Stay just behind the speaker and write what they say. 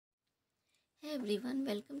Hey everyone,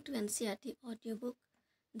 welcome to NCERT audiobook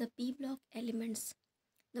The P block elements.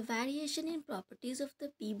 The variation in properties of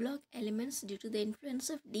the P block elements due to the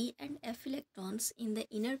influence of D and F electrons in the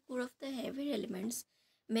inner core of the heavier elements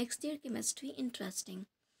makes their chemistry interesting.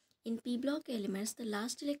 In P block elements, the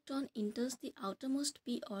last electron enters the outermost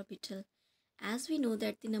p orbital. As we know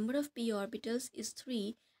that the number of p orbitals is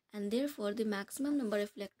 3 and therefore the maximum number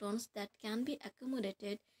of electrons that can be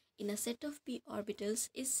accommodated in a set of p orbitals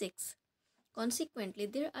is 6. Consequently,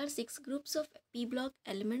 there are 6 groups of p-block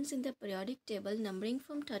elements in the periodic table numbering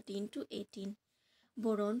from 13 to 18.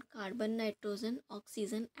 Boron, carbon, nitrogen,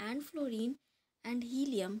 oxygen and fluorine and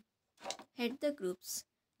helium head the groups.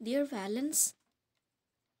 Their valence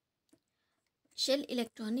shell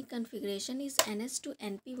electronic configuration is ns to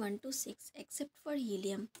np1 to 6 except for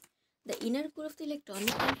helium. The inner core of the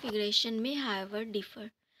electronic configuration may however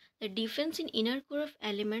differ. The difference in inner core of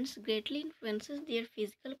elements greatly influences their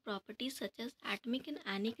physical properties such as atomic and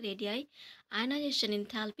ionic radii, ionization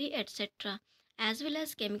enthalpy, etc., as well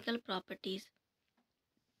as chemical properties.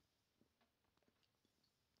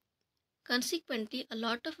 Consequently, a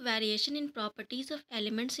lot of variation in properties of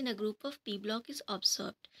elements in a group of p-block is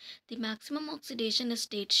observed. The maximum oxidation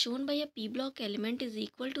state shown by a p-block element is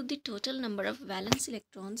equal to the total number of valence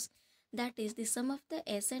electrons, that is, the sum of the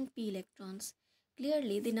s and p electrons.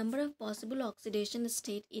 Clearly, the number of possible oxidation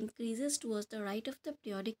state increases towards the right of the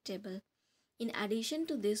periodic table. In addition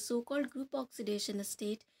to this so-called group oxidation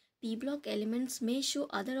state, p-block elements may show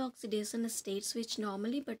other oxidation states which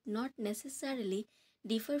normally but not necessarily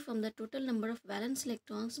differ from the total number of valence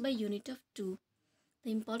electrons by unit of 2.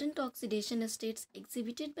 The important oxidation states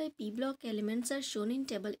exhibited by p-block elements are shown in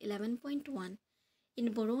table 11.1.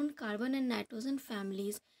 In boron, carbon and nitrogen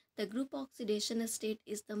families, the group oxidation state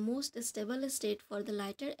is the most stable state for the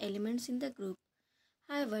lighter elements in the group.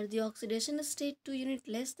 However, the oxidation state 2 unit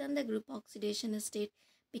less than the group oxidation state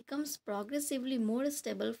becomes progressively more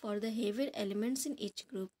stable for the heavier elements in each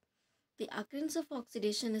group. The occurrence of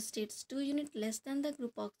oxidation states 2 unit less than the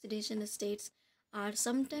group oxidation states are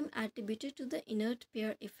sometimes attributed to the inert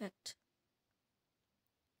pair effect.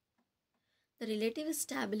 The relative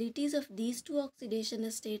stabilities of these two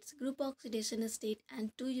oxidation states, group oxidation state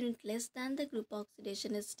and 2 unit less than the group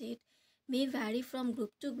oxidation state, may vary from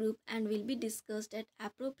group to group and will be discussed at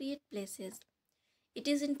appropriate places. It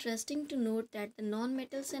is interesting to note that the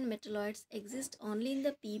nonmetals and metalloids exist only in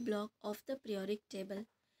the p block of the periodic table.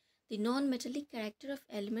 The non-metallic character of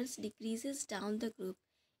elements decreases down the group.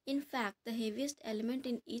 In fact, the heaviest element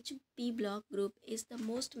in each p block group is the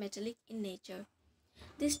most metallic in nature.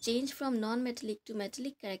 This change from non-metallic to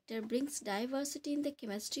metallic character brings diversity in the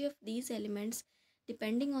chemistry of these elements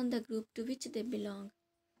depending on the group to which they belong.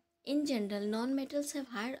 In general, non-metals have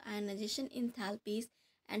higher ionization enthalpies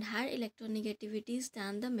and higher electronegativities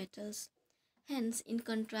than the metals. Hence, in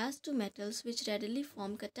contrast to metals which readily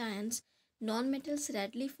form cations, non-metals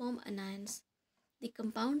readily form anions. The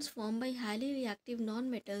compounds formed by highly reactive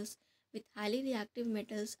non-metals with highly reactive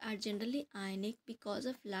metals are generally ionic because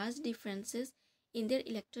of large differences in their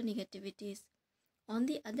electronegativities. On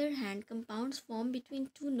the other hand, compounds formed between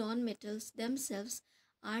two non-metals themselves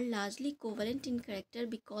are largely covalent in character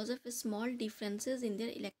because of small differences in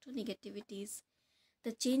their electronegativities.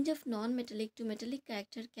 The change of non-metallic to metallic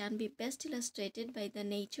character can be best illustrated by the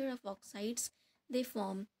nature of oxides they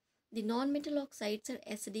form. The non-metal oxides are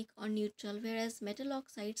acidic or neutral, whereas metal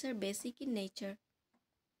oxides are basic in nature.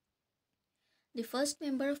 The first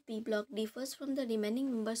member of p block differs from the remaining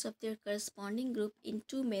members of their corresponding group in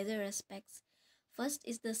two major aspects. First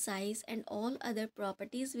is the size and all other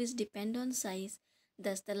properties which depend on size.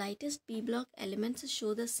 Thus, the lightest p block elements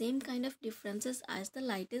show the same kind of differences as the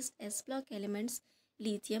lightest s block elements,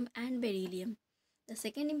 lithium and beryllium. The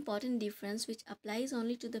second important difference, which applies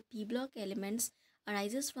only to the p block elements,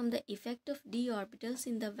 arises from the effect of d orbitals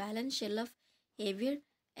in the valence shell of heavier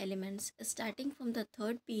elements starting from the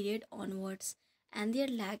third period onwards and their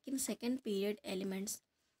lag in second period elements.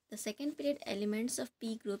 The second period elements of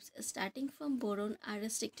p groups starting from boron are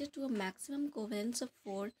restricted to a maximum covalence of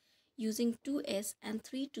 4 using 2s and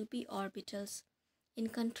 3 2p orbitals. In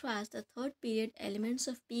contrast, the third period elements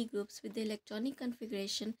of p groups with the electronic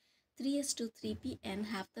configuration 3s to 3pn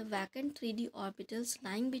have the vacant 3d orbitals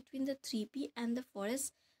lying between the 3p and the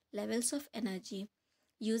 4s levels of energy.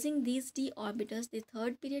 Using these d orbitals, the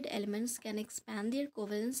third period elements can expand their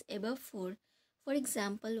covalence above 4. For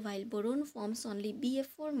example, while boron forms only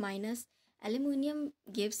Bf4-, aluminium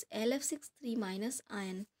gives Lf6-3-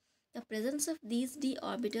 ion. The presence of these d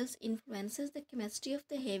orbitals influences the chemistry of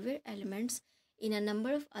the heavier elements in a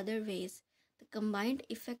number of other ways. The combined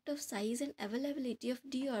effect of size and availability of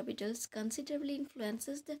d orbitals considerably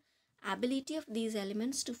influences the ability of these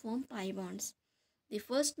elements to form pi bonds. The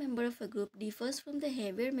first member of a group differs from the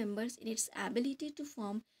heavier members in its ability to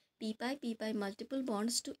form p pi multiple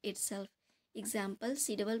bonds to itself. Example: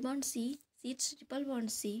 C double bond C, C triple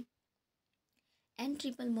bond C, N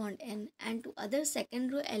triple bond N, and to other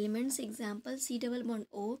second row elements. Example: C double bond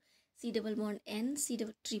O, C double bond N, C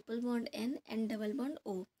double triple bond N, and double bond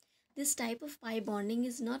O. This type of pi bonding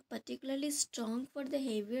is not particularly strong for the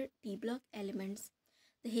heavier p block elements.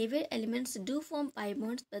 The heavier elements do form pi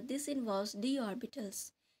bonds, but this involves d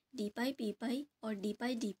orbitals, d pi p pi or d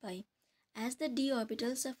pi d pi. As the d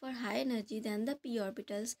orbitals are higher energy than the p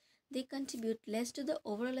orbitals, they contribute less to the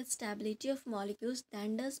overall stability of molecules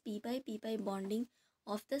than does p pi bonding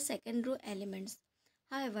of the second row elements.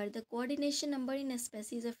 However, the coordination number in a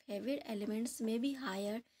species of heavier elements may be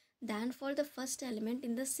higher than for the first element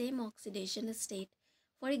in the same oxidation state.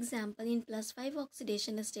 For example, in +5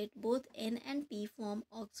 oxidation state, both N and P form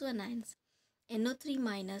oxoanions.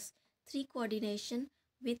 NO3- 3 coordination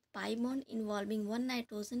with pi bond involving one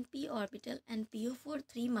nitrogen p orbital, and PO4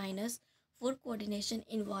 3- 4 coordination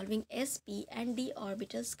involving sp and d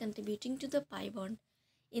orbitals contributing to the pi bond.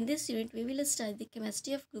 In this unit, we will study the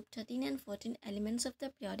chemistry of group 13 and 14 elements of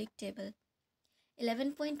the periodic table.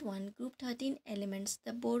 11.1 Group 13 elements,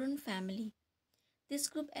 the boron family. This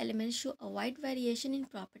group elements show a wide variation in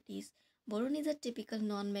properties. Boron is a typical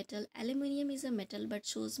non-metal. Aluminium is a metal but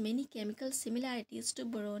shows many chemical similarities to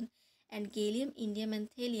boron, and gallium, indium, and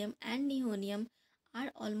thallium and nihonium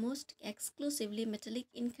are almost exclusively metallic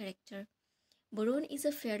in character. Boron is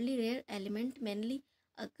a fairly rare element, mainly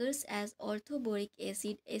occurs as orthoboric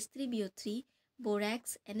acid H3BO3,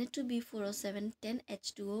 borax Na2B407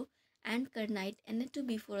 10H2O, and kernite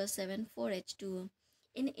Na2B407 4H2O.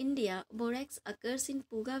 In India, borax occurs in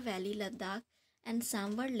Puga Valley, Ladakh, and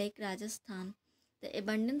Sambar Lake, Rajasthan. The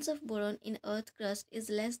abundance of boron in earth crust is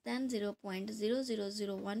less than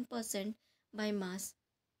 0.0001% by mass.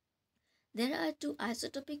 There are two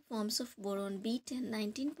isotopic forms of boron, B10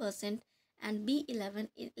 19% and B11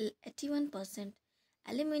 81%.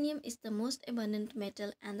 Aluminium is the most abundant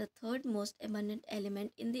metal and the third most abundant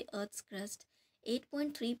element in the Earth's crust,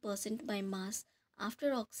 8.3% by mass,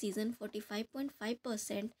 after oxygen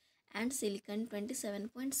 45.5% and silicon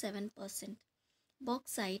 27.7%.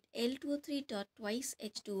 Bauxite Al2O3 twice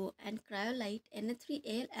H2O and cryolite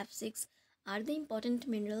Na3AlF6 are the important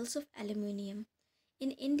minerals of aluminium.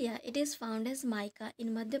 In India, it is found as mica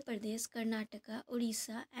in Madhya Pradesh, Karnataka,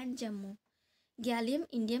 Odisha, and Jammu. Gallium,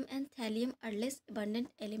 indium, and thallium are less abundant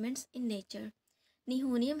elements in nature.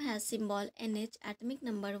 Nihonium has symbol NH, atomic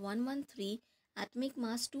number 113, atomic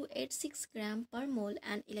mass 286 gram per mole,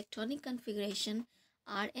 and electronic configuration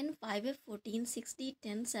Rn5f14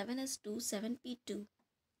 6010 7s2 7p2.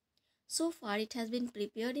 So far, it has been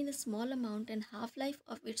prepared in a small amount, and half-life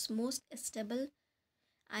of its most stable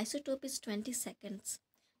isotope is 20 seconds.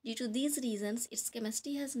 Due to these reasons, its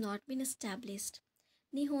chemistry has not been established.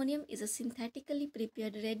 Nihonium is a synthetically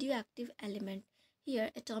prepared radioactive element. Here,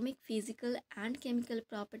 atomic, physical, and chemical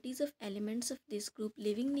properties of elements of this group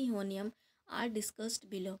leaving nihonium are discussed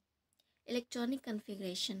below. Electronic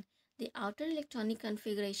configuration. The outer electronic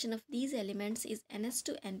configuration of these elements is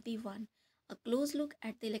Ns2Np1. A close look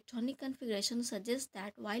at the electronic configuration suggests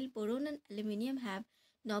that while boron and aluminium have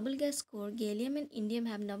noble gas core, gallium and indium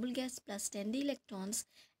have noble gas plus 10d electrons,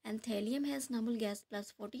 and thallium has noble gas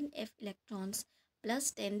plus 14f electrons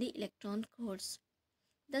plus 10d electron cores.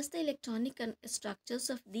 Thus, the electronic structures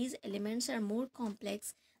of these elements are more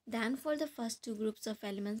complex than for the first two groups of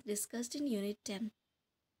elements discussed in Unit 10.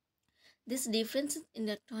 This difference in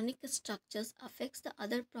electronic structures affects the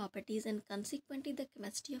other properties and consequently the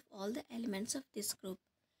chemistry of all the elements of this group.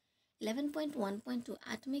 11.1.2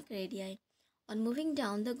 Atomic radii. On moving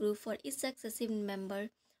down the group for each successive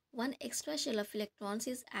member, one extra shell of electrons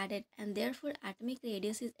is added and therefore atomic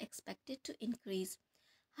radius is expected to increase.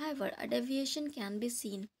 However, a deviation can be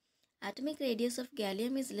seen. Atomic radius of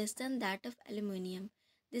gallium is less than that of aluminium.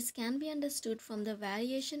 This can be understood from the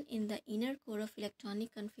variation in the inner core of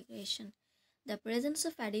electronic configuration. The presence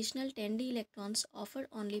of additional 10d electrons offer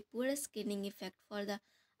only poor screening effect for the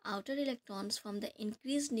outer electrons from the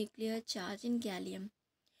increased nuclear charge in gallium.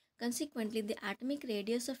 Consequently, the atomic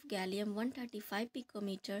radius of gallium 135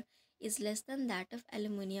 picometer is less than that of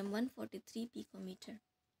aluminium 143 picometer.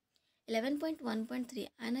 11.1.3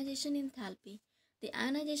 Ionization enthalpy. The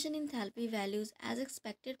ionization enthalpy values, as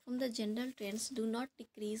expected from the general trends, do not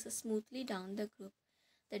decrease smoothly down the group.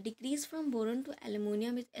 The decrease from boron to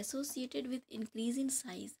aluminium is associated with increase in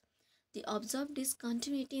size. The observed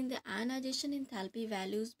discontinuity in the ionization enthalpy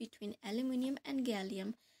values between aluminium and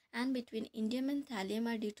gallium and between indium and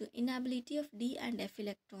thallium are due to inability of D and F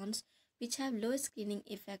electrons, which have low screening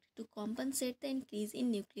effect, to compensate the increase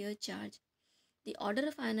in nuclear charge. The order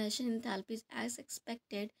of ionization enthalpies as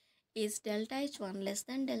expected is delta H1 less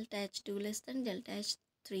than delta H2 less than delta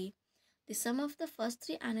H3. The sum of the first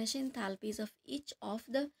three ionization enthalpies of each of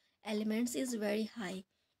the elements is very high.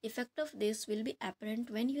 Effect of this will be apparent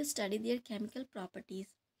when you study their chemical properties.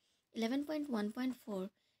 11.1.4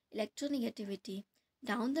 Electronegativity.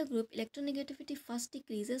 Down the group, electronegativity first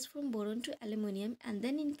decreases from boron to aluminum and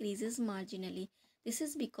then increases marginally. This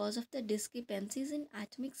is because of the discrepancies in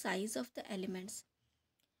atomic size of the elements.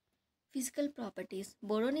 Physical properties.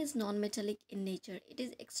 Boron is non-metallic in nature. It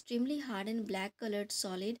is extremely hard and black-colored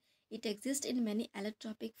solid. It exists in many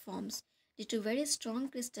allotropic forms. Due to very strong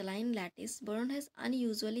crystalline lattice, boron has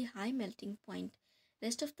unusually high melting point.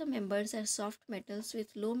 Rest of the members are soft metals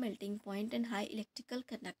with low melting point and high electrical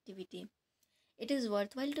conductivity. It is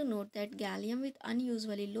worthwhile to note that gallium with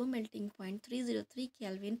unusually low melting point 303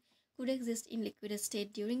 Kelvin could exist in liquid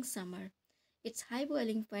state during summer. Its high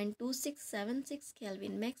boiling point 2676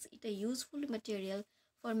 Kelvin makes it a useful material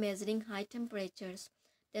for measuring high temperatures.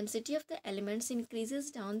 Density of the elements increases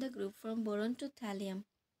down the group from boron to thallium.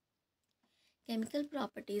 Chemical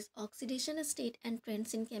properties, oxidation state and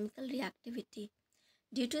trends in chemical reactivity.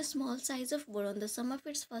 Due to small size of boron, the sum of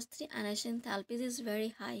its first three ionization enthalpies is very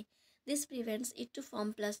high. This prevents it to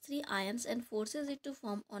form +3 ions and forces it to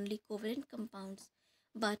form only covalent compounds.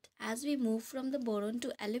 But as we move from the boron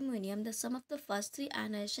to aluminium, the sum of the first three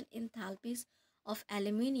ionization enthalpies of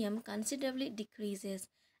aluminium considerably decreases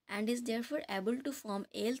and is therefore able to form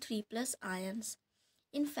Al3 plus ions.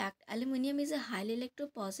 In fact, aluminium is a highly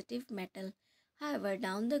electropositive metal. However,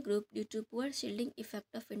 down the group, due to poor shielding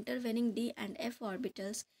effect of intervening D and F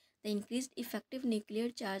orbitals, the increased effective nuclear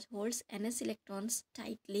charge holds Ns electrons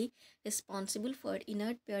tightly, responsible for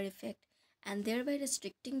inert pair effect, and thereby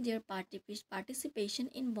restricting their participation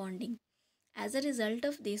in bonding. As a result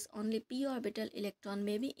of this, only p orbital electron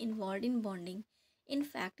may be involved in bonding. In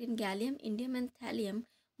fact, in gallium, indium, and thallium,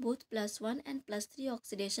 both +1 and +3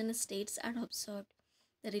 oxidation states are observed.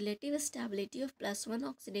 The relative stability of +1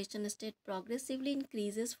 oxidation state progressively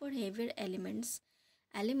increases for heavier elements,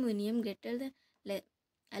 aluminium, gallium,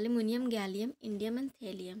 indium, and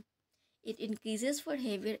thallium. It increases for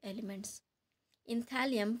heavier elements. In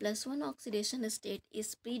thallium, +1 oxidation state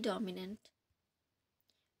is predominant,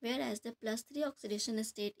 whereas the +3 oxidation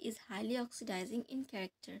state is highly oxidizing in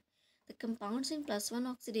character. The compounds in +1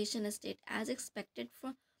 oxidation state, as expected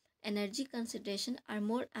from energy consideration, are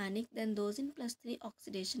more ionic than those in +3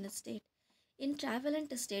 oxidation state. In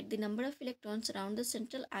trivalent state, the number of electrons around the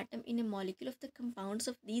central atom in a molecule of the compounds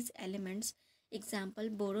of these elements, example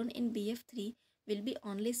boron in BF3, will be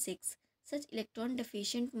only 6. Such electron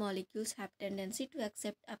deficient molecules have tendency to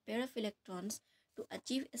accept a pair of electrons to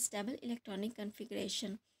achieve a stable electronic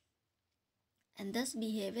configuration and thus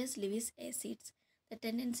behave as Lewis acids. The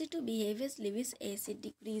tendency to behave as Lewis acid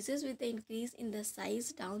decreases with the increase in the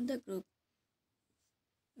size down the group.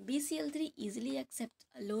 BCl3 easily accepts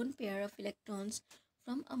a lone pair of electrons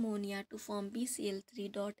from ammonia to form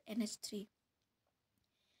BCl3.NH3.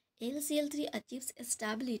 AlCl3 achieves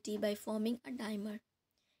stability by forming a dimer.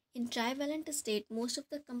 In trivalent state, most of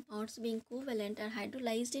the compounds being covalent are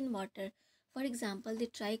hydrolyzed in water. For example, the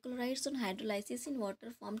trichlorides on hydrolysis in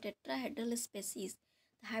water form tetrahedral species.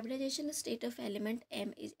 The hybridization state of element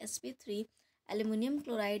M is sp3. Aluminum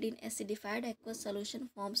chloride in acidified aqueous solution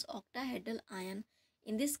forms octahedral ion.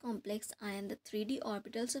 In this complex ion, the 3d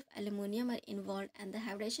orbitals of aluminum are involved and the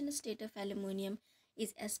hybridization state of aluminum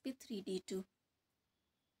is sp3d2.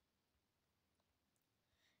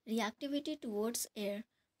 Reactivity towards air.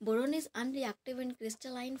 Boron is unreactive in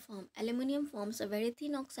crystalline form. Aluminum forms a very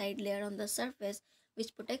thin oxide layer on the surface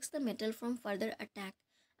which protects the metal from further attack.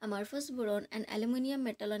 Amorphous boron and aluminum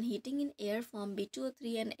metal on heating in air form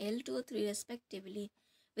B2O3 and L2O3 respectively.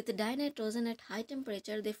 With dinitrogen at high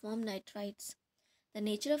temperature, they form nitrides. The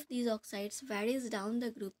nature of these oxides varies down the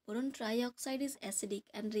group. Boron trioxide is acidic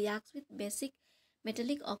and reacts with basic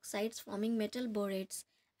metallic oxides forming metal borates.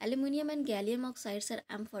 Aluminum and gallium oxides are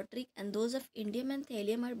amphoteric and those of indium and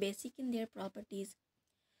thallium are basic in their properties.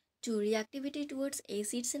 2. Reactivity towards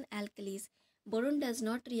acids and alkalis. Boron does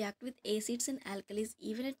not react with acids and alkalis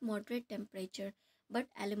even at moderate temperature, but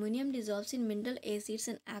aluminum dissolves in mineral acids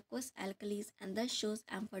and aqueous alkalis and thus shows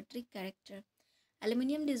amphoteric character.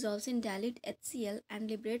 Aluminum dissolves in dilute HCl and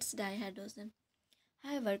liberates dihydrogen.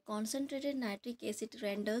 However, concentrated nitric acid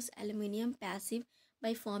renders aluminum passive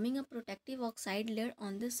by forming a protective oxide layer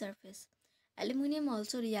on the surface. Aluminum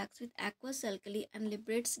also reacts with aqueous alkali and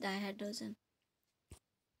liberates dihydrogen.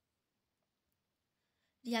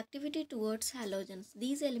 Reactivity towards halogens.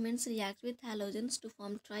 These elements react with halogens to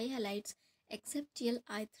form trihalides except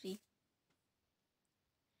Li3.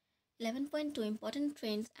 11.2 Important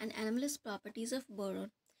traits and anomalous properties of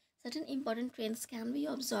boron. Certain important traits can be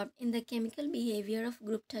observed in the chemical behavior of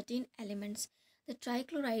group 13 elements. The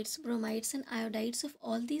trichlorides, bromides, and iodides of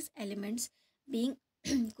all these elements, being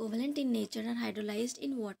covalent in nature, are hydrolyzed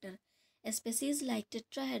in water. A species like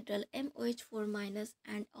tetrahedral MOH4-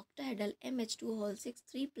 and octahedral MH2O6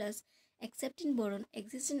 3+, except in boron,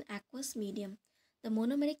 exist in aqueous medium. The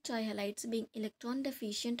monomeric trihalides, being electron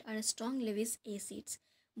deficient, are strong Lewis acids.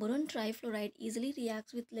 Boron trifluoride easily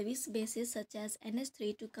reacts with Lewis bases such as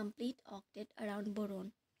NH3 to complete octet around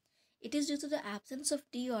boron. It is due to the absence of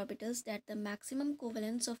d orbitals that the maximum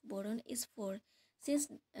covalence of boron is 4. Since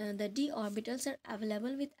the d orbitals are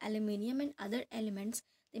available with aluminium and other elements,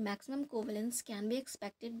 the maximum covalence can be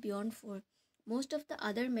expected beyond 4. Most of the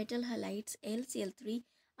other metal halides, AlCl3,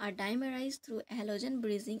 are dimerized through halogen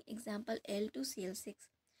bridging, example Al2Cl6.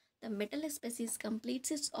 The metal species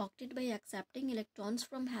completes its octet by accepting electrons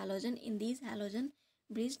from halogen in these halogen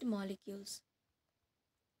bridged molecules.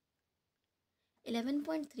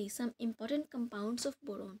 11.3 Some important compounds of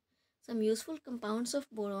boron. Some useful compounds of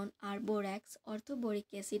boron are borax, orthoboric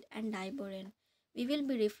acid, and diboron. We will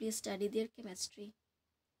briefly study their chemistry.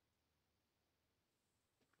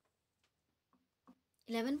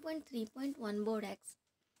 11.3.1 Borax.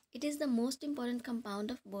 It is the most important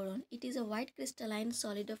compound of boron. It is a white crystalline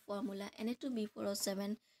solid of formula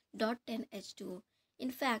Na2B4O7.10H2O.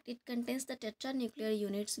 In fact, it contains the tetranuclear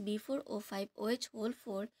units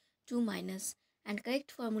B4O5OH4 2-, and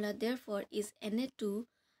correct formula therefore is Na2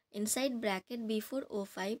 inside bracket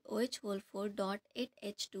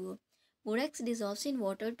B4O5OH4.8H2O. Borax dissolves in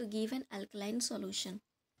water to give an alkaline solution.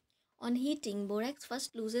 On heating, borax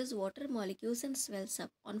first loses water molecules and swells up.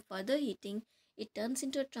 On further heating, it turns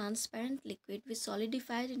into a transparent liquid which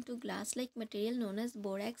solidifies into glass-like material known as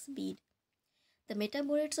borax bead. The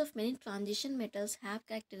metaborates of many transition metals have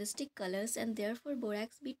characteristic colors, and therefore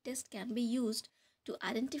borax bead test can be used to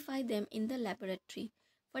identify them in the laboratory.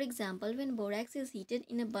 For example, when borax is heated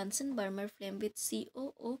in a Bunsen-Burner flame with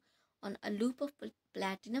COO on a loop of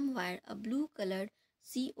platinum wire, a blue-colored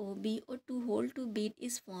COBO2 hole-to bead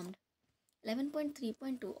is formed.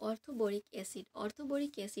 11.3.2 Orthoboric acid.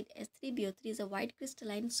 Orthoboric acid S3BO3 is a white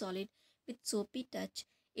crystalline solid with soapy touch.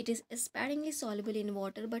 It is sparingly soluble in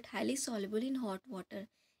water but highly soluble in hot water.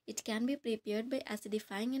 It can be prepared by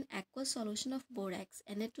acidifying an aqueous solution of borax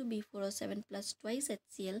Na2B4O7 plus twice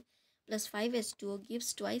HCl plus 5H2O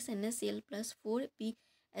gives twice NaCl plus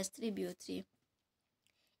 4BH3BO3.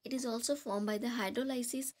 It is also formed by the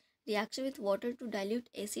hydrolysis reaction with water to dilute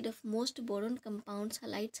acid of most boron compounds,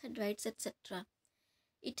 halides, hydrides, etc.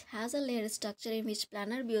 It has a layer structure in which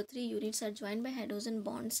planar BO3 units are joined by hydrogen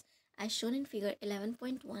bonds as shown in figure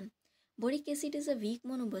 11.1. Boric acid is a weak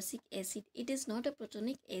monobasic acid. It is not a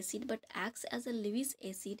protonic acid but acts as a Lewis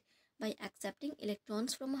acid by accepting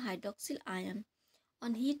electrons from a hydroxyl ion.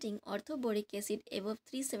 On heating, orthoboric acid above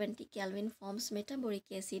 370 Kelvin forms metaboric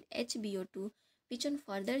acid HBO2, which on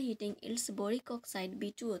further heating yields boric oxide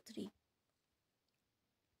B2O3.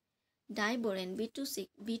 Diboron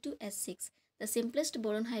B2S6. The simplest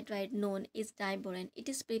boron hydride known is diboron. It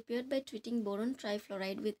is prepared by treating boron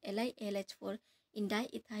trifluoride with LiAlH4 in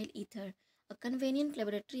diethyl ether. A convenient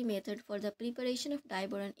laboratory method for the preparation of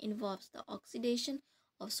diboron involves the oxidation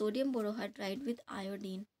of sodium borohydride with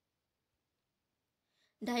iodine.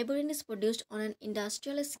 Diboron is produced on an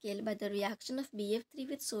industrial scale by the reaction of BF3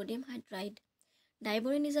 with sodium hydride.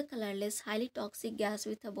 Diboron is a colorless, highly toxic gas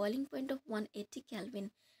with a boiling point of 180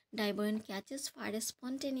 Kelvin. Diboron catches fire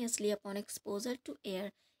spontaneously upon exposure to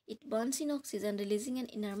air. It burns in oxygen, releasing an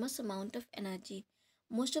enormous amount of energy.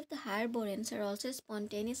 Most of the higher borans are also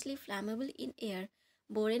spontaneously flammable in air.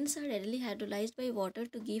 Borans are readily hydrolyzed by water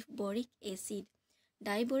to give boric acid.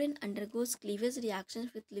 Diboron undergoes cleavage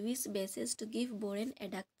reactions with Lewis bases to give boron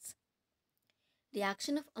adducts.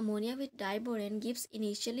 Reaction of ammonia with diboron gives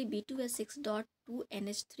initially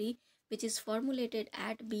B2S6.2NH3, which is formulated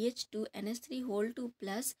at BH2NH3 whole 2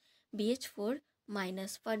 plus BH4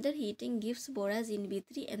 minus. Further heating gives borazine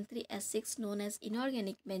B3N3S6 known as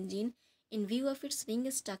inorganic benzene in view of its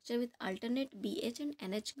ring structure with alternate BH and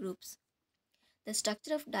NH groups. The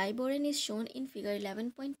structure of diboron is shown in figure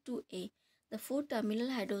 11.2a. The 4 terminal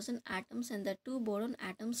hydrogen atoms and the 2 boron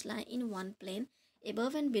atoms lie in one plane.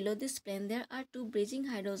 Above and below this plane, there are 2 bridging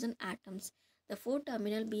hydrogen atoms. The 4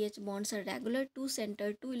 terminal BH bonds are regular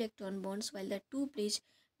 2-centered 2-electron bonds, while the 2 bridge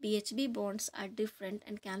BHB bonds are different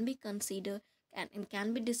and can be considered and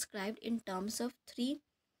can be described in terms of 3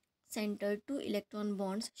 centered 2 electron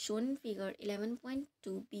bonds shown in figure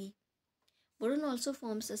 11.2b. Boron also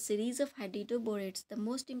forms a series of hydridoborates. The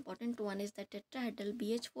most important one is the tetrahedral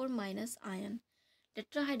BH4- ion.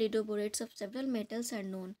 Tetrahydroborates of several metals are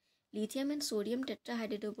known. Lithium and sodium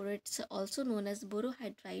tetrahydroborates, also known as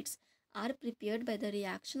borohydrides, are prepared by the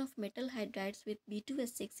reaction of metal hydrides with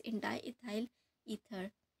B2S6 in diethyl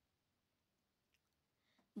ether.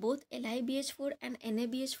 Both LiBH4 and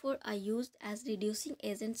NaBH4 are used as reducing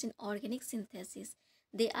agents in organic synthesis.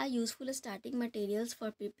 They are useful starting materials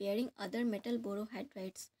for preparing other metal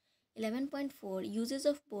borohydrides. 11.4 Uses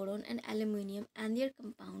of boron and aluminium and their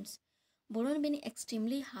compounds. Boron being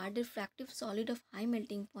extremely hard refractive solid of high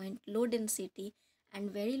melting point, low density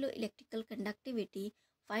and very low electrical conductivity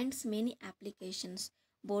finds many applications.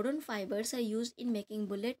 Boron fibers are used in making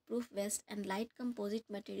bulletproof vest and light composite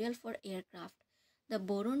material for aircraft. The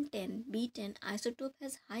boron 10 B10 isotope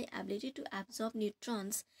has high ability to absorb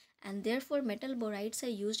neutrons and therefore metal borides are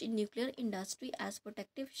used in nuclear industry as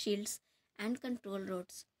protective shields and control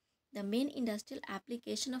rods. The main industrial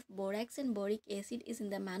application of borax and boric acid is in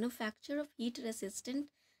the manufacture of heat-resistant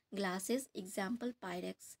glasses, example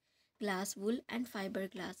Pyrex, glass wool and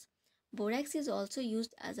fiberglass. Borax is also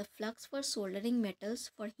used as a flux for soldering metals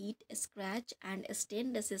for heat, scratch and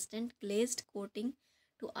stain-resistant glazed coating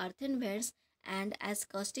to earthenwares and as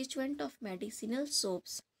constituent of medicinal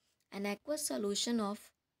soaps. An aqueous solution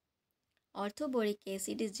of orthoboric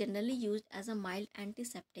acid is generally used as a mild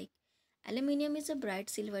antiseptic. Aluminium is a bright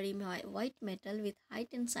silvery white metal with high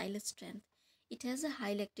tensile strength. It has a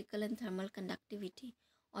high electrical and thermal conductivity.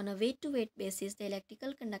 On a weight-to-weight basis, the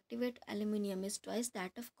electrical conductivity of aluminium is twice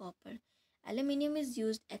that of copper. Aluminium is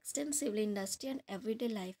used extensively in industry and everyday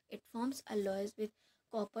life. It forms alloys with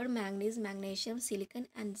copper, manganese, magnesium, silicon,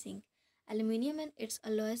 and zinc. Aluminium and its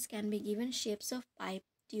alloys can be given shapes of pipe,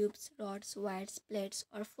 tubes, rods, wires, plates,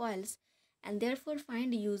 or foils, and therefore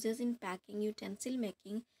find uses in packing, utensil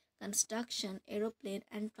making, construction, aeroplane,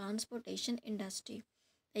 and transportation industry.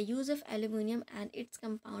 The use of aluminium and its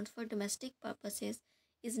compounds for domestic purposes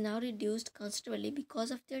is now reduced considerably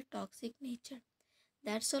because of their toxic nature.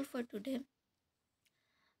 That's all for today.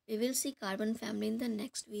 We will see carbon family in the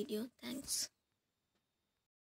next video. Thanks.